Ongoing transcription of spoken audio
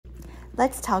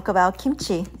Let's talk about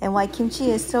kimchi and why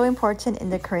kimchi is so important in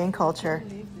the Korean culture.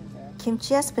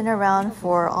 Kimchi has been around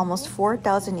for almost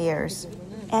 4,000 years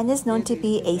and is known to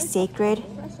be a sacred,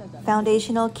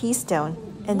 foundational keystone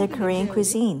in the Korean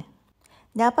cuisine.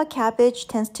 Napa cabbage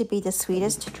tends to be the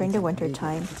sweetest during the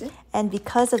wintertime, and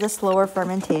because of the slower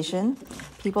fermentation,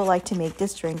 people like to make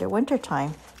this during the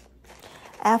wintertime.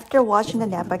 After washing the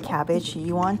Napa cabbage,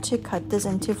 you want to cut this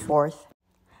into fourths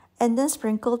and then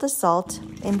sprinkle the salt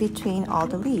in between all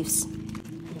the leaves.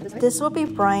 This will be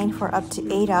brined for up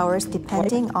to 8 hours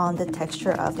depending on the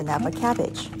texture of the Napa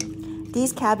cabbage.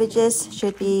 These cabbages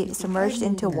should be submerged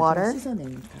into water,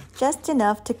 just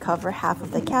enough to cover half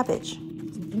of the cabbage.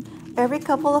 Every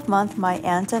couple of months, my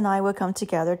aunt and I would come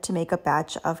together to make a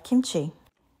batch of kimchi.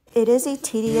 It is a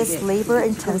tedious,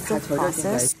 labor-intensive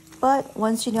process, but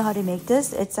once you know how to make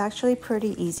this, it's actually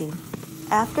pretty easy.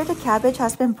 After the cabbage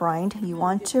has been brined, you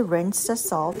want to rinse the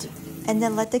salt and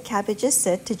then let the cabbages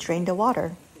sit to drain the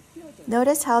water.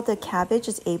 Notice how the cabbage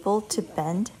is able to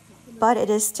bend, but it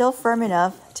is still firm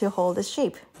enough to hold its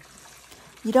shape.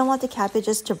 You don't want the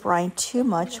cabbages to brine too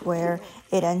much where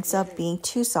it ends up being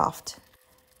too soft.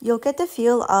 You'll get the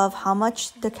feel of how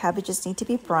much the cabbages need to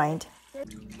be brined,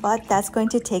 but that's going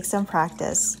to take some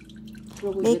practice.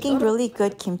 Making really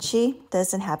good kimchi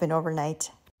doesn't happen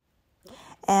overnight.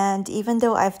 And even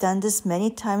though I've done this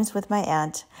many times with my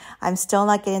aunt, I'm still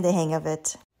not getting the hang of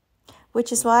it,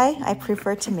 which is why I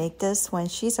prefer to make this when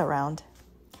she's around.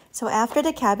 So after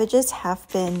the cabbages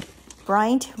have been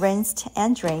brined, rinsed,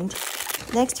 and drained,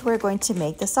 next we're going to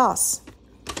make the sauce.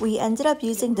 We ended up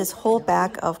using this whole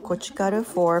bag of gochugaru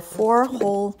for 4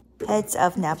 whole heads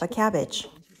of Napa cabbage.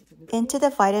 Into the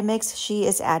Vitamix, she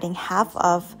is adding half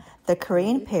of the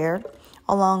Korean pear,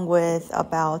 along with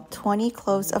about 20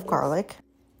 cloves of garlic,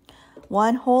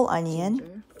 1 whole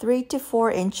onion, 3 to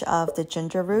 4 inch of the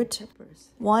ginger root,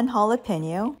 1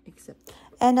 jalapeno,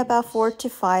 and about 4 to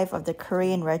 5 of the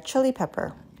Korean red chili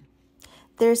pepper.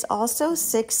 There's also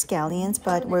 6 scallions,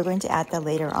 but we're going to add that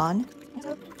later on,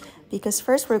 because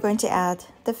first we're going to add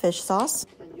the fish sauce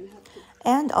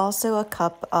and also a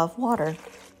cup of water.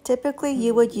 Typically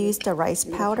you would use the rice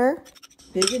powder,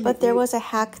 but there was a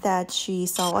hack that she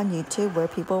saw on YouTube where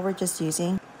people were just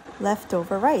using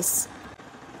leftover rice.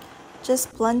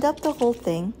 Just blend up the whole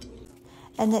thing,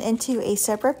 and then into a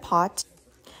separate pot,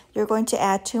 you're going to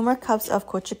add 2 more cups of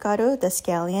gochugaru, the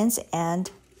scallions,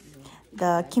 and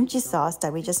the kimchi sauce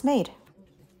that we just made.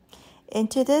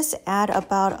 Into this, add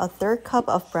about a 1/3 cup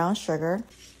of brown sugar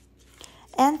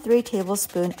and 3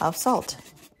 tablespoons of salt.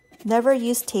 Never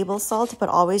use table salt, but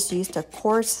always use the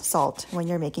coarse salt when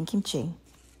you're making kimchi.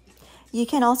 You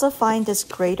can also find this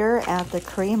grater at the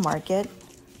Korean market,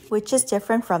 which is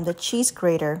different from the cheese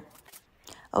grater.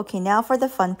 Okay, now for the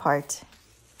fun part.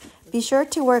 Be sure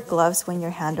to wear gloves when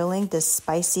you're handling this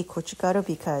spicy gochugaru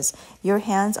because your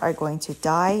hands are going to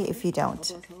die if you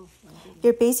don't.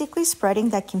 You're basically spreading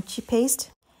that kimchi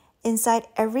paste inside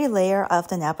every layer of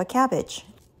the Napa cabbage.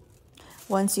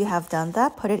 Once you have done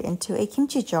that, put it into a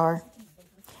kimchi jar.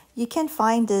 You can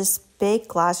find these big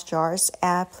glass jars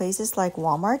at places like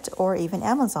Walmart or even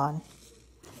Amazon.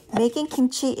 Making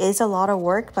kimchi is a lot of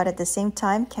work, but at the same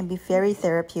time can be very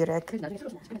therapeutic.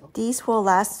 These will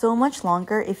last so much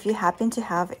longer if you happen to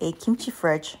have a kimchi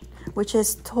fridge, which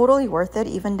is totally worth it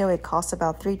even though it costs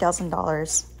about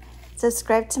 $3,000.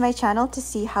 Subscribe to my channel to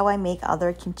see how I make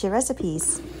other kimchi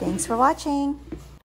recipes. Thanks for watching!